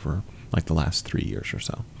path over like the last 3 years or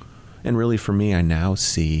so. And really for me, I now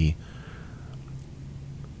see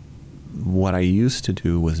what I used to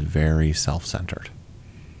do was very self-centered,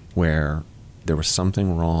 where there was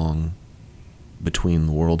something wrong between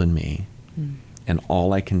the world and me, and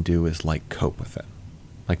all I can do is like cope with it.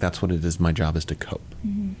 Like that's what it is. My job is to cope.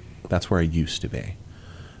 That's where I used to be.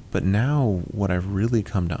 But now what I've really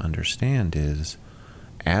come to understand is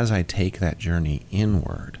as I take that journey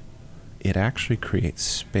inward, it actually creates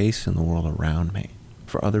space in the world around me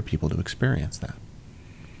for other people to experience that.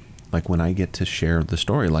 Like when I get to share the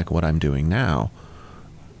story, like what I'm doing now,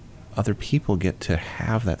 other people get to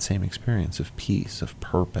have that same experience of peace, of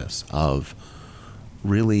purpose, of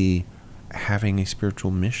really having a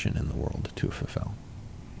spiritual mission in the world to fulfill.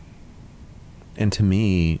 And to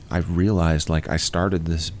me, I've realized like I started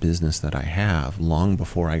this business that I have long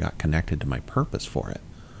before I got connected to my purpose for it.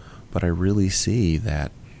 But I really see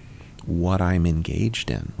that what I'm engaged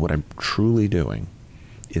in, what I'm truly doing,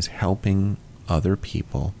 is helping other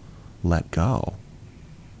people let go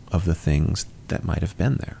of the things that might have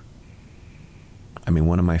been there. I mean,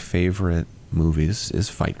 one of my favorite movies is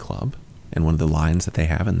Fight Club. And one of the lines that they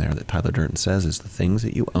have in there that Tyler Durden says is, the things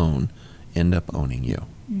that you own end up owning you.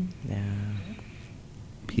 Yeah.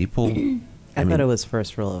 People... I thought it was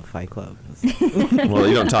first rule of Fight Club. Well,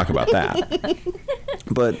 you don't talk about that.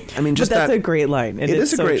 But, I mean, just but that's a great line. It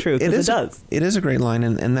is so true, because it does. It is a great line,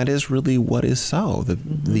 and that is really what is so.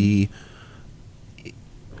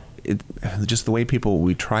 Just the way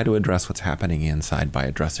we try to address what's happening inside by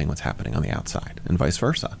addressing what's happening on the outside, and vice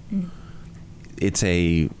versa. It's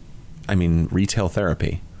retail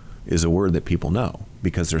therapy is a word that people know,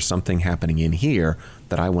 because there's something happening in here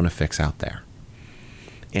that I want to fix out there.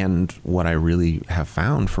 And what I really have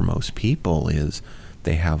found for most people is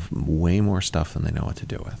they have way more stuff than they know what to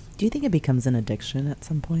do with. Do you think it becomes an addiction at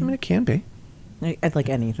some point? I mean, it can be. Like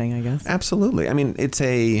anything, I guess. Absolutely. I mean, it's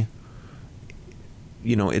a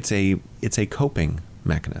coping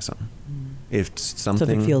mechanism. If something,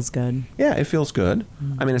 so if it feels good. Yeah, it feels good.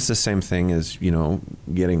 I mean, it's the same thing as,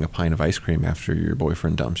 getting a pint of ice cream after your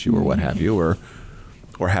boyfriend dumps you or what have you, or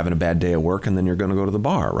having a bad day at work and then you're going to go to the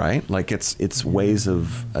bar, right? Like it's ways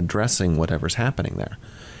of addressing whatever's happening there.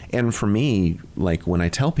 And for me, like when I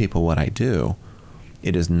tell people what I do,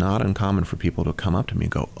 it is not uncommon for people to come up to me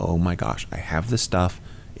and go, oh my gosh, I have this stuff.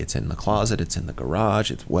 It's in the closet. It's in the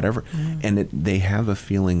garage. It's whatever. And they have a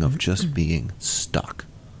feeling of just being stuck.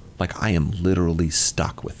 Like I am literally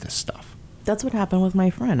stuck with this stuff. That's what happened with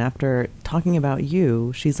my friend. After talking about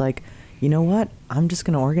you, she's like, you know what? I'm just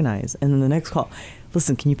going to organize. And then the next call,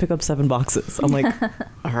 listen, can you pick up 7 boxes? I'm like,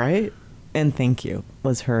 all right. And thank you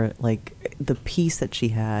was her, like, the peace that she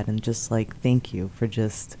had, and just like, thank you for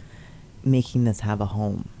just making this have a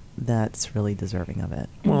home that's really deserving of it.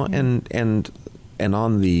 Well, and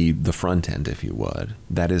on the front end, if you would,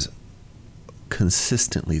 that is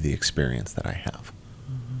consistently the experience that I have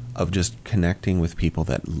of just connecting with people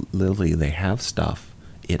that literally they have stuff,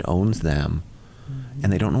 it owns them,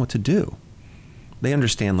 and they don't know what to do. They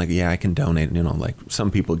understand, like, yeah, I can donate. Like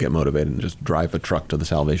some people get motivated and just drive a truck to the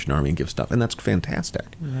Salvation Army and give stuff, and that's fantastic.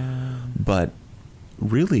 Yeah. But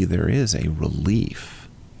really, there is a relief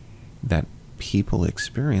that people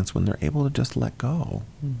experience when they're able to just let go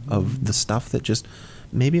of the stuff that just,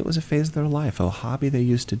 maybe it was a phase of their life, a hobby they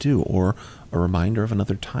used to do, or a reminder of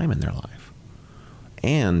another time in their life.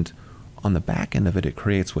 And on the back end of it, it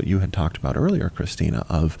creates what you had talked about earlier, Christina,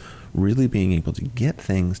 of really being able to get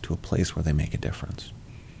things to a place where they make a difference.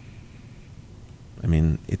 I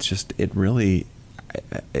mean, it's just, it really,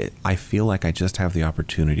 I feel like I just have the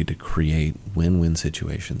opportunity to create win-win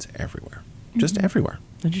situations everywhere. Just everywhere.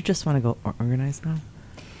 Don't you just want to go organize now?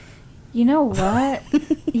 You know what?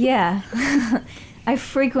 Yeah. I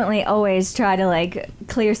frequently always try to, like,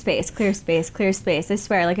 clear space. I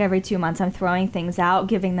swear, like, every 2 months I'm throwing things out,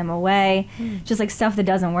 giving them away, just, like, stuff that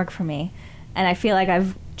doesn't work for me. And I feel like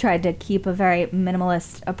I've tried to keep a very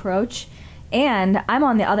minimalist approach. And I'm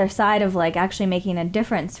on the other side of, like, actually making a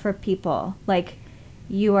difference for people. Like,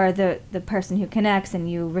 you are the person who connects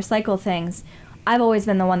and you recycle things. I've always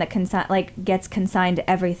been the one that gets consigned to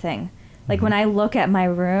everything. Like, when I look at my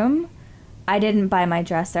room, I didn't buy my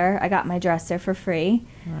dresser. I got my dresser for free.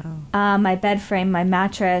 Wow. My bed frame, my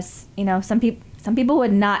mattress. Some people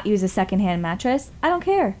would not use a secondhand mattress. I don't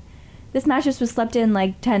care. This mattress was slept in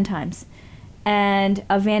like 10 times. And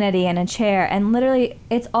a vanity and a chair. And literally,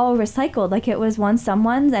 it's all recycled. Like, it was once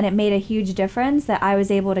someone's, and it made a huge difference that I was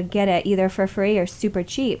able to get it either for free or super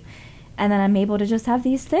cheap. And then I'm able to just have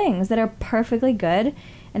these things that are perfectly good.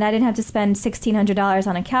 And I didn't have to spend $1,600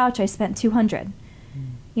 on a couch. I spent $200.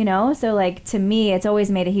 So, like, to me, it's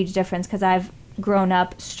always made a huge difference because I've grown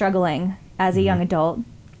up struggling as a young adult.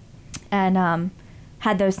 And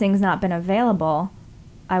had those things not been available,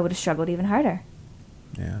 I would have struggled even harder.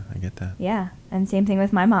 Yeah, I get that. Yeah, and same thing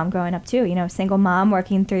with my mom growing up, too. Single mom,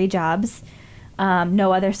 working 3 jobs,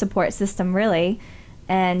 no other support system, really.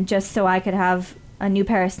 And just so I could have a new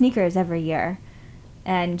pair of sneakers every year.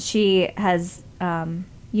 And she has...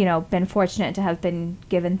 been fortunate to have been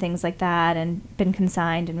given things like that and been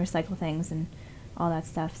consigned and recycle things and all that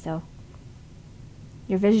stuff. So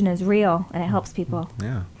your vision is real and it helps people.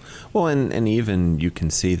 Yeah. Well, and even you can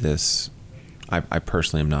see this. I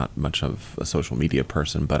personally am not much of a social media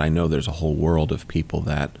person, but I know there's a whole world of people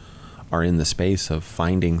that are in the space of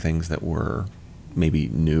finding things that were maybe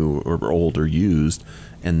new or old or used,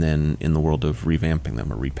 and then in the world of revamping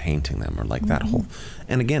them or repainting them or like that whole,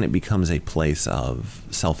 and again, it becomes a place of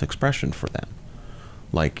self-expression for them.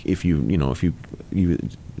 Like if you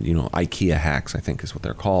IKEA hacks, I think is what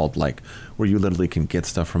they're called, like where you literally can get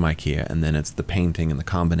stuff from IKEA and then it's the painting and the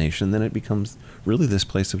combination, then it becomes really this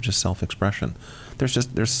place of just self-expression.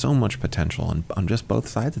 There's so much potential on just both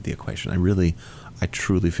sides of the equation. I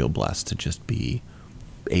truly feel blessed to just be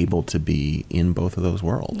able to be in both of those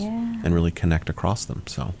worlds and really connect across them.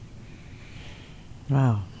 So,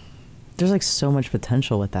 wow. There's like so much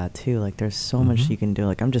potential with that too. Like there's so much you can do.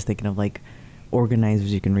 Like I'm just thinking of like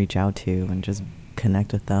organizers you can reach out to and just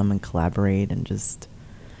connect with them and collaborate and just.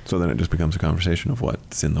 So then it just becomes a conversation of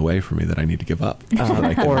what's in the way for me that I need to give up, so that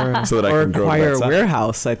I can, or grow acquire that a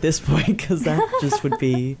warehouse at this point, because that just would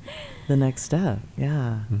be the next step.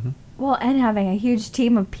 Yeah. Mm-hmm. Well, and having a huge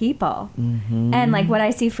team of people. Mm-hmm. And like what I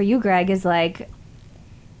see for you, Greg, is like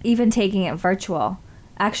even taking it virtual,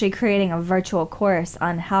 actually creating a virtual course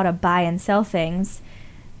on how to buy and sell things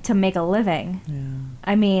to make a living.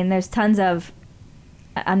 Yeah. I mean, there's tons of,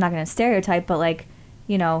 I'm not going to stereotype, but like,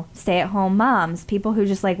 you know, stay-at-home moms, people who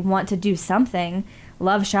just like want to do something,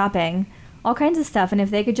 love shopping, all kinds of stuff. And if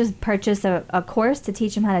they could just purchase a course to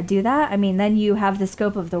teach them how to do that, I mean, then you have the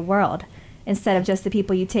scope of the world. Instead of just the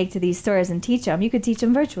people you take to these stores and teach them, you could teach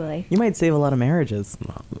them virtually. You might save a lot of marriages.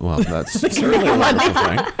 Well, that's certainly a wonderful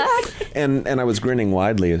thing. And I was grinning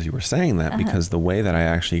widely as you were saying that, because the way that I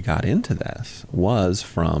actually got into this was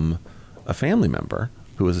from a family member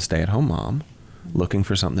who was a stay-at-home mom looking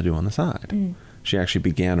for something to do on the side. She actually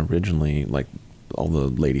began originally, like all the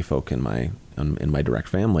lady folk in my direct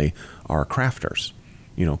family are crafters,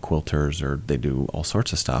 you know, quilters, or they do all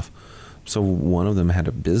sorts of stuff. So one of them had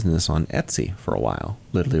a business on Etsy for a while,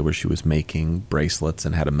 literally, where she was making bracelets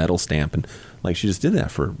and had a metal stamp, and like she just did that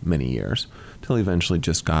for many years till eventually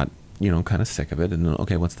just got, you know, kind of sick of it. And then,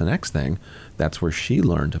 okay, what's the next thing? That's where she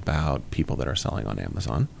learned about people that are selling on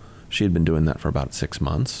Amazon. She had been doing that for about 6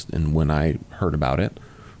 months, and when I heard about it,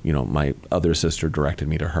 you know, my other sister directed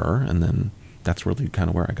me to her, and then that's really kind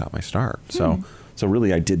of where I got my start. So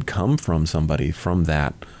really I did come from somebody from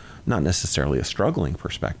that, not necessarily a struggling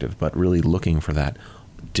perspective, but really looking for that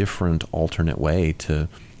different alternate way to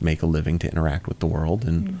make a living, to interact with the world,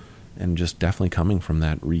 and just definitely coming from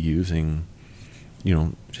that reusing, you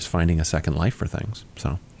know, just finding a second life for things.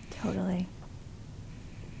 So Totally.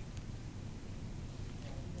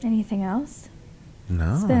 Anything else?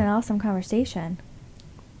 No. It's been an awesome conversation.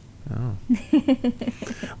 Oh.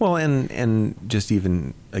 Well, and just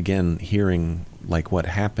even, again, hearing like what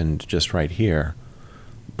happened just right here,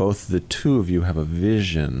 both the two of you have a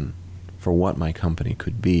vision for what my company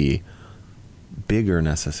could be, bigger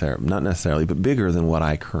not necessarily, but bigger than what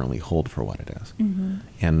I currently hold for what it is.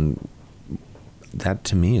 And that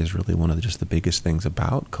to me is really one of just the biggest things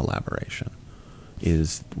about collaboration,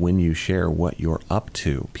 is when you share what you're up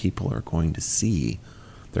to, people are going to see,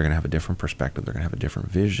 they're going to have a different perspective, they're going to have a different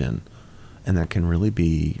vision, and that can really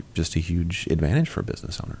be just a huge advantage for a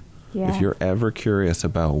business owner. Yeah. If you're ever curious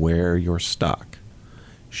about where you're stuck,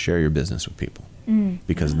 share your business with people,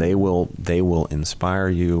 because they will inspire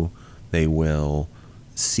you, they will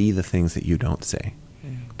see the things that you don't see,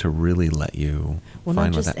 to really let you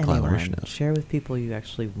find what that collaboration is. Share with people you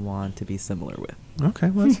actually want to be similar with. Okay,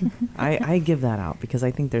 well, I give that out because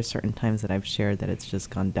I think there's certain times that I've shared that it's just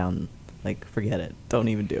gone down, like, forget it, don't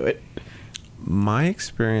even do it. My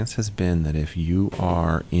experience has been that if you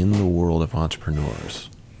are in the world of entrepreneurs,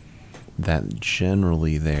 that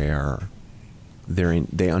generally they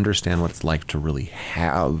understand what it's like to really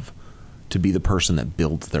have to be the person that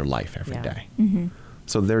builds their life every day.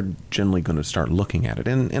 So they're generally going to start looking at it,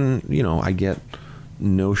 and you know, I get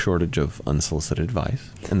no shortage of unsolicited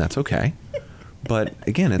advice, and that's okay. But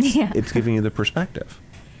again, it's giving you the perspective.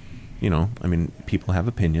 You know, I mean, people have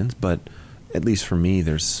opinions, but at least for me,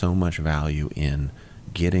 there's so much value in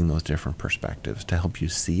getting those different perspectives to help you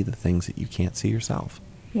see the things that you can't see yourself.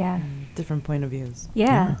 Yeah. Different point of views.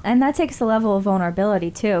 Yeah. And that takes a level of vulnerability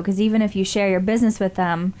too, because even if you share your business with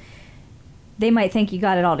them, they might think you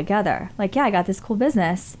got it all together. Like, yeah, I got this cool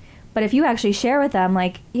business. But if you actually share with them,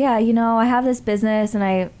 like, yeah, you know, I have this business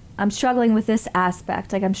and I'm struggling with this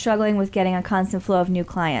aspect. Like, I'm struggling with getting a constant flow of new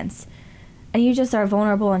clients. And you just are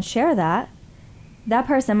vulnerable and share that. That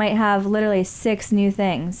person might have literally 6 new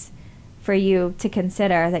things for you to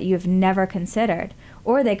consider that you've never considered.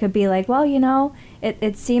 Or they could be like, well, you know,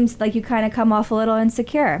 it seems like you kind of come off a little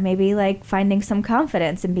insecure. Maybe like finding some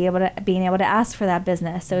confidence and being able to ask for that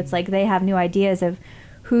business. So it's like they have new ideas of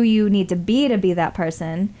who you need to be that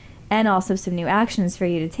person, and also some new actions for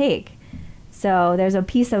you to take. So there's a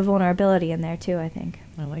piece of vulnerability in there too, I think.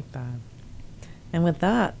 I like that. And with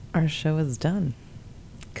that, our show is done.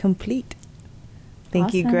 Complete.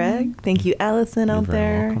 Thank you, Greg. Thank you, Alison, out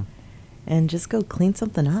there. Welcome. And just go clean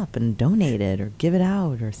something up and donate it, or give it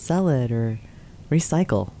out, or sell it, or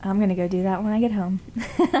recycle. I'm going to go do that when I get home.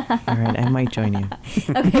 All right, I might join you.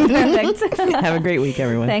 Okay, perfect. Have a great week,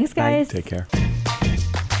 everyone. Thanks, guys. Take care.